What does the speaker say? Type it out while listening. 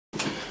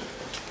Nice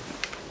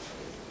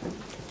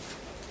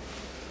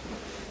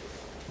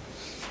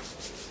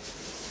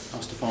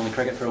to finally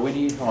crack it for a win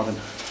here, Ivan.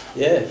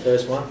 Yeah,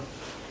 first one.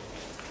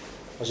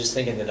 I was just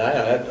thinking today,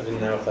 I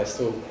didn't know if they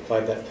still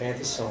played that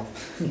Panthers song.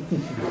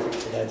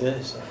 But they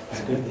do, so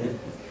it's good, yeah.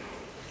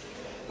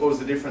 What was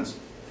the difference?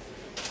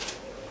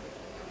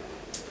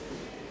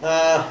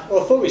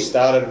 Well, I thought we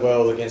started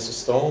well against the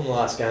Storm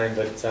last game,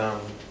 but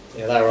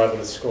they were able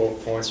to score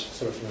points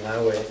sort of from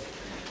nowhere,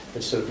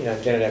 which sort of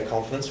generated our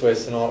confidence.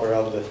 Whereas tonight we were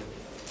able to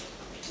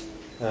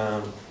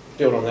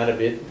build on that a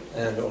bit,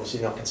 and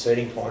obviously not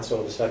conceding points. All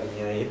of a sudden,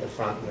 you hit the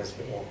front and there's a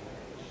bit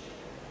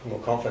more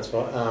confidence.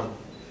 But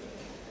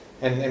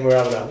and we're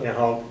able to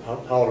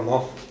hold them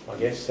off, I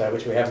guess,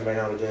 which we haven't been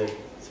able to do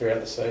throughout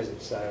the season.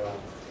 So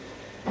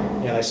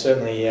they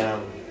certainly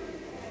I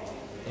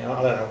don't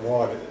know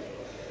why, but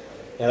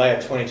they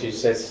had 22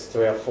 sets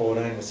to our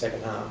 14 in the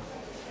second half,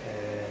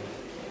 and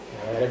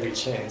they had every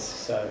chance.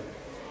 So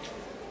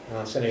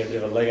certainly a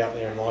bit of a leg up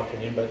there in my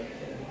opinion, but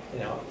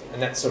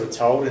and that sort of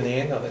told in the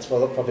end. That's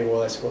probably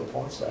why they scored the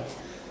points. So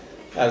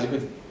that was a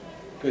good,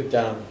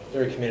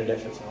 very committed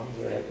effort tonight. I was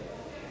very happy.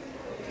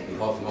 It'd be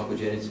hard for Michael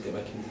Jennings to get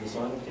back into the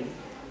side, I think.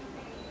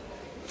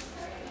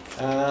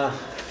 I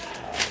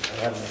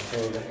haven't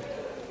thought it.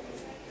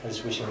 I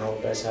just wish him all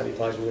the best. I hope he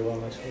plays really well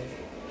next week.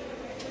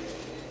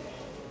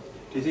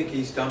 Do you think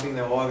he's dumping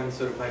their Ivan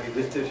sort of maybe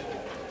lifted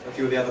a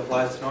few of the other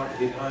players tonight to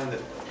hit home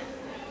that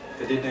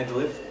they did need to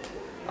lift?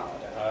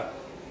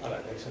 I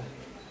don't think so.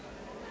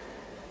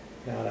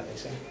 No, I don't think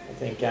so. I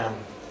think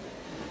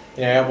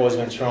our boys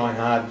have been trying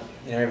hard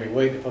every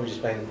week. They've probably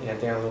just been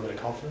down a little bit of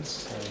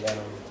confidence, and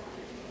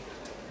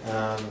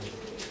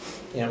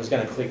it was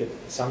going to click at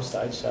some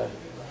stage. So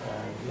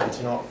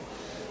tonight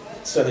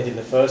certainly did in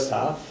the first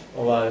half.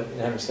 Although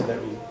having said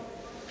that,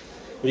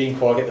 we didn't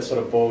quite get the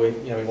sort of ball we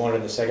wanted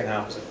in the second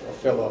half. Because I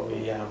felt like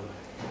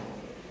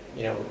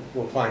we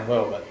were playing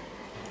well, but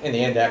in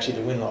the end, actually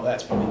to win like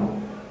that's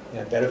probably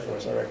better for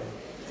us, I reckon.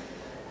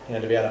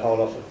 To be able to hold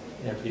off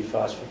pretty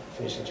fast for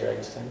finishing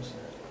Dragons teams.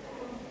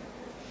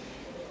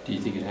 Do you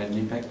think it had an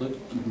impact, Luke,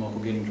 with Michael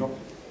getting dropped?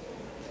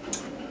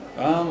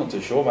 I'm not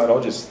too sure, mate. I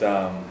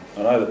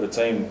know that the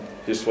team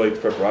this week's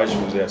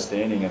preparation was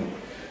outstanding, and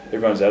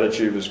everyone's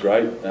attitude was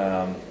great.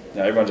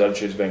 Everyone's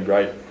attitude's been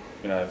great,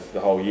 for the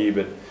whole year.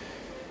 But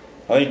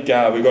I think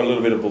we got a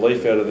little bit of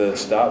belief out of the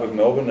start with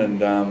Melbourne, and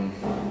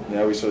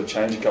we sort of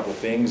changed a couple of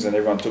things, and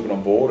everyone took it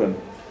on board, and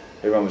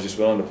everyone was just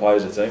willing to play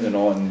as a team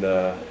tonight. And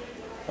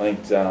I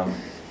think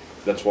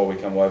that's why we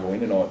come away with a win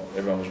tonight.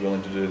 Everyone was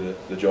willing to do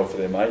the job for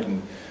their mate,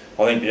 and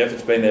I think the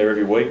effort's been there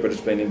every week, but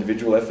it's been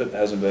individual effort. It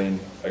hasn't been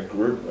a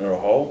group or a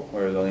whole.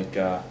 Whereas I think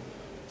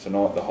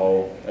tonight the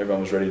whole,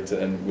 everyone was ready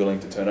to and willing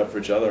to turn up for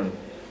each other, and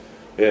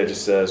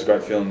it's a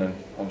great feeling, and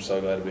I'm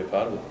so glad to be a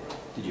part of it.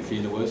 Did you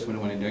fear the worst when it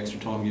went into extra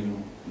time,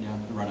 given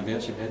the run of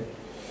outs you've had?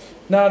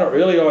 No, not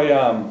really.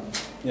 I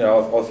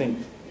think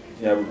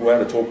we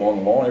had a talk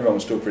behind the line. Everyone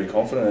was still pretty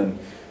confident, and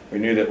we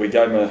knew that we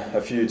gave them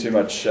a few too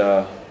much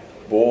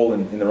ball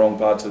in the wrong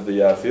parts of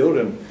the field.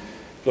 And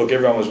look,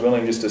 everyone was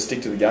willing just to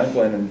stick to the game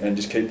plan and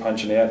just keep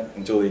punching out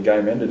until the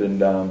game ended. And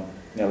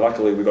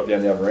luckily we got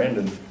down the other end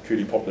and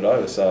Cootie popped it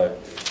over. So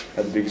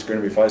had the biggest grin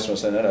on my face when I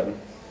seen that happen.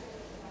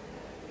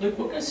 Luke,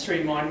 what goes through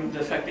your mind the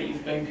fact that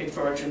you've been picked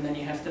for Origin and then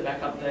you have to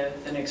back up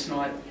the next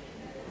night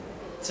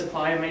to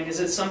play? I mean,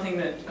 is it something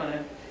that kind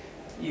of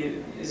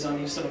is on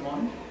your sort of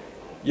mind?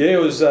 Yeah,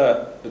 it was.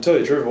 To tell you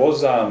the truth, it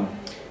was. I'd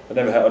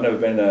never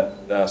been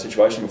in that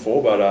situation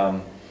before, but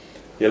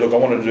look, I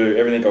wanted to do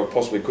everything I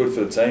possibly could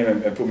for the team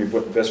and put my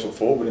best foot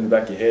forward. But in the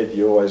back of your head,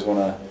 you always want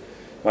to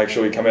make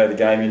sure you come out of the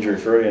game injury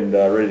free and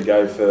ready to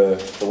go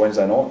for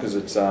Wednesday night, because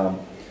it's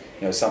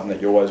something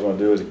that you always want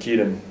to do as a kid,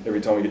 and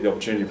every time you get the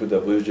opportunity to put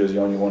that Blues jersey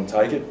on, you want to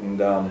take it. And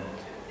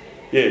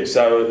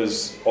so I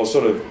was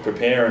sort of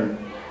preparing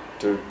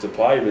to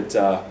play, but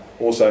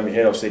also in my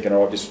head I was thinking,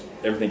 just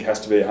everything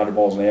has to be 100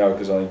 miles an hour,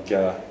 because I think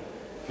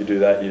if you do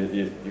that,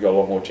 you got a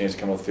lot more chance to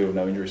come off the field with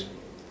no injuries.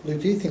 Luke,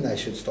 do you think they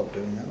should stop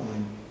doing that? I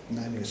mean,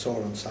 naming a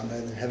side on Sunday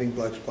and then having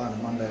blokes playing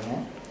on Monday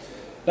night?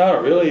 No,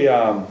 not really.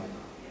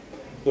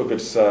 Look,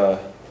 it's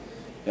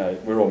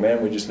we're all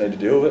men. We just need to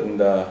deal with it. And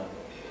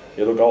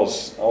look, I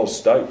was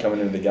stoked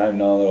coming into the game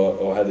knowing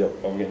that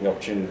I'm getting the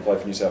opportunity to play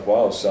for New South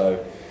Wales. So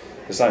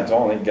at the same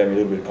time, I think it gave me a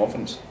little bit of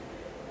confidence.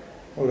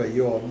 What about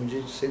you, Ivan? Would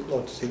you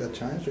like to see that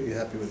changed, or are you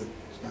happy with it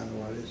staying the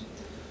way it is?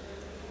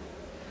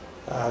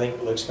 I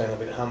think Luke's been a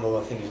little bit humble.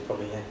 I think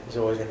he's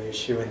always going to be a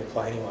shoe in to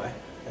play anyway.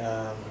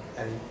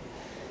 And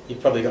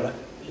you've probably got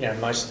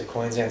most of the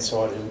Queensland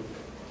side who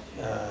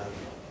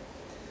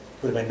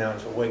would have been known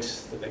for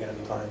weeks that they're going to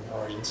be playing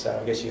Origin. So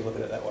I guess you look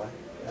at it that way.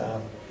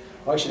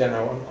 I actually don't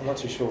know. I'm not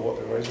too sure what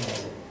the reason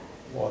was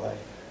why they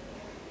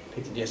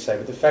picked it yesterday.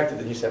 But the fact that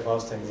the New South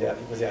Wales team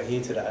was out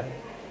here today,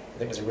 I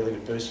think was a really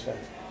good boost for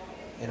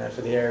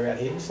the area out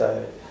here.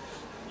 So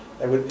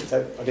they would.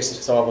 I guess if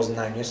the side wasn't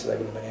named yesterday,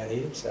 they would have been out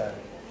here. So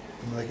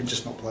well, they can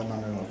just not play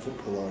Monday night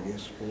football, I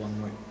guess, for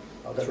 1 week.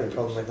 I've got no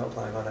problem with not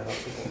playing Monday night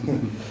football.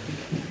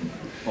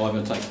 Well, I'm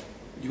going to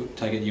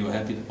take it you were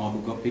happy that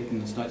Michael got picked in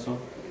the state side?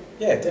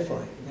 Yeah,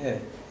 definitely. Yeah.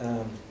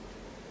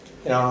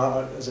 You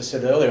know, as I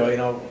said earlier, you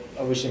know,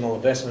 I wish him all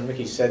the best. I mean,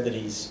 Mickey said that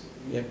he's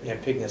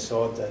picking a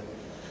side to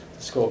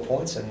score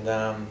points,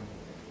 and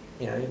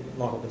you know,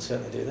 Michael can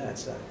certainly do that.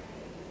 So,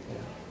 you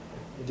know,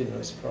 it didn't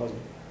really surprise me.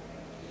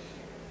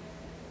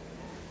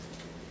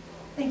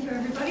 Thank you,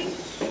 everybody.